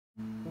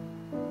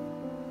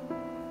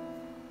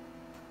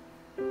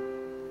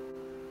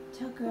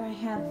Tucker, I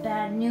have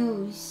bad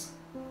news.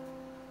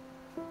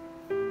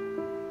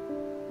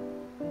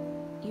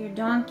 Your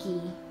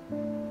donkey,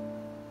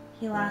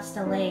 he lost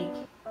a leg.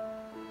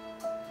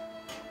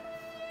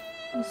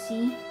 You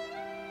see?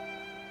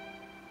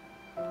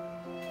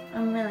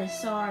 I'm really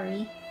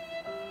sorry.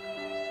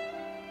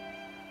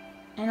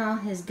 And all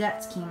his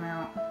guts came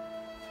out.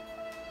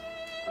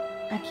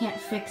 I can't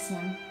fix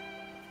him.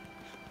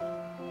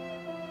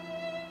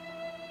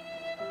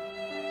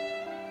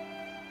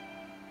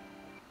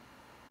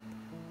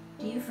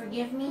 Do you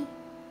forgive me?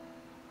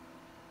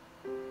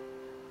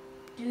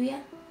 Do ya?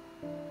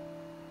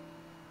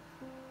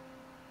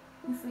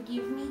 You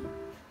forgive me?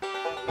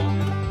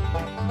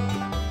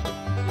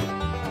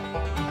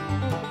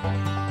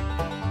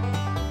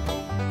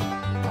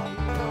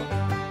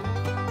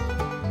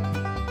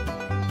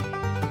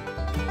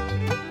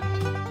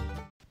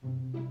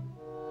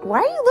 Why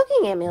are you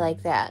looking at me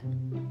like that?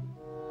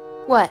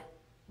 What?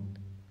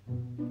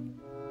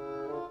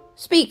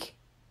 Speak!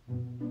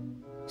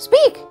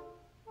 Speak!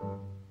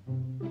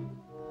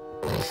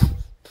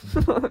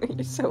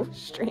 You're so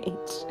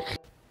strange.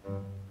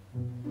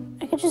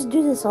 I could just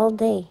do this all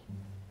day.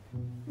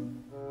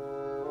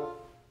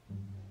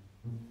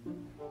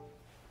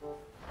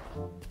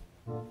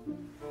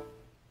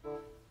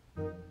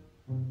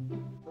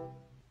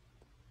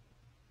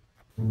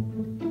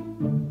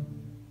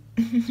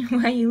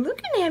 Why are you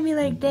looking at me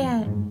like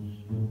that?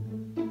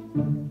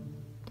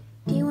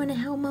 Do you want to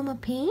help Mama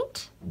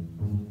paint?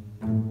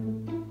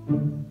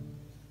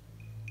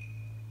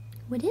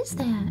 What is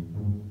that?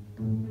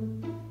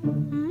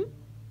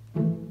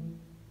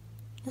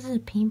 Is it a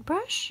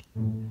paintbrush?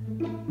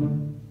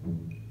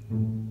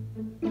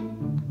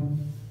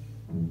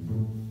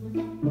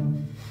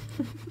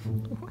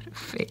 What a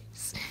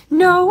face.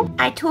 No!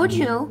 I told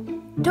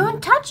you,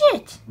 don't touch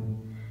it!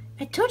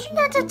 I told you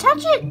not to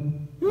touch it!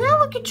 Now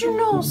look at your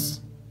nose!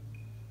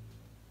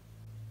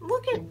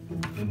 Look at...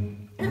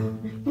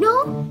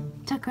 No!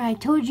 Tucker, I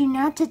told you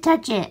not to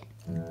touch it.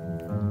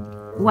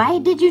 Why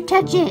did you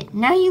touch it?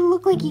 Now you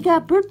look like you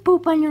got bird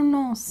poop on your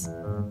nose.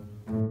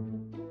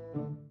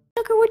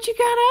 Tucker, what you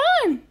got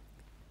on?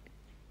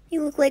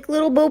 You look like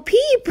little Bo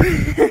Peep.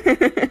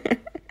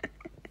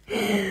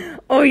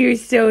 Oh, you're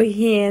so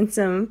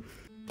handsome.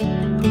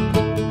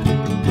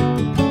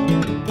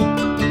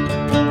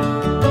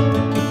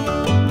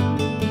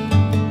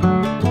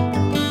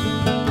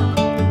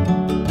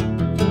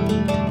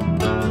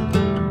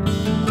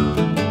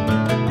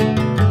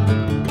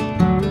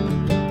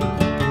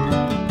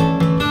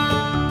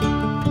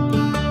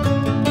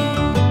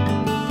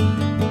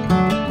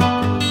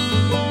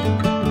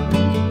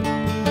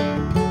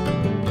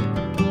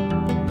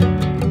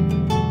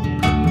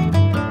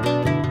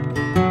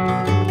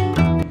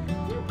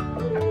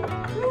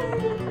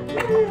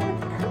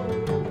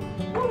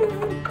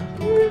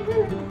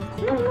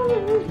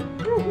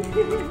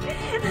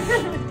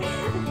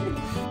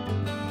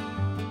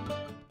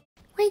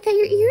 Why you got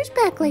your ears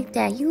back like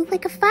that? You look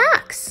like a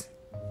fox.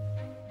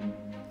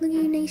 Look at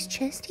your nice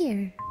chest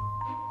hair.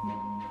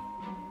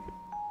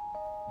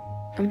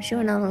 I'm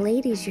showing all the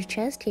ladies your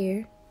chest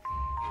hair.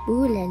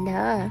 Ooh la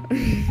la.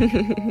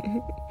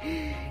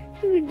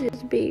 Look at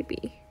this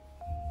baby.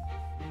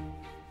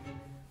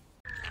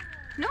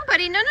 No,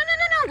 buddy, no.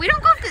 We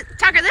don't go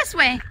Tucker, this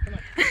way.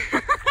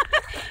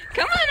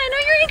 Come on, I know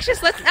you're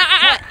anxious. Let's,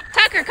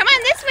 Tucker, come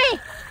on this way.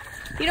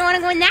 You don't want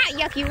to go in that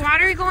yucky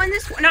water. You're going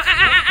this way. No,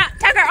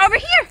 Tucker, over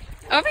here.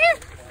 Over here.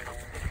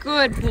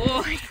 Good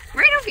boy.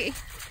 Right over here.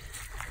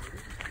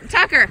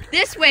 Tucker,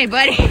 this way,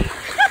 buddy.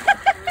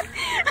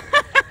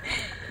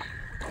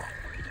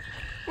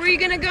 Where are you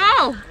going to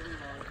go?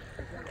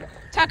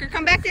 Tucker,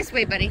 come back this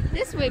way, buddy.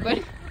 This way,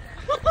 buddy.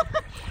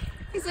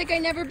 He's like,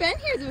 I've never been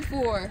here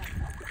before.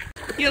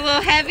 You a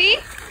little heavy?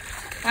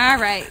 All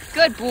right.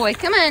 Good boy.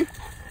 Come on.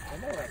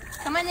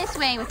 Come on this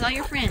way with all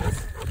your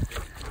friends.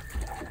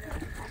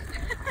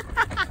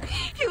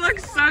 He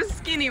looks so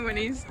skinny when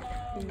he's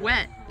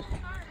wet.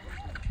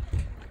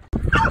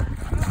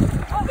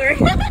 Oh, there.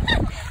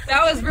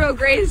 That was real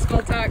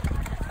graceful, Tuck.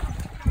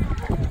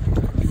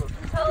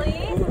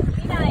 Tully.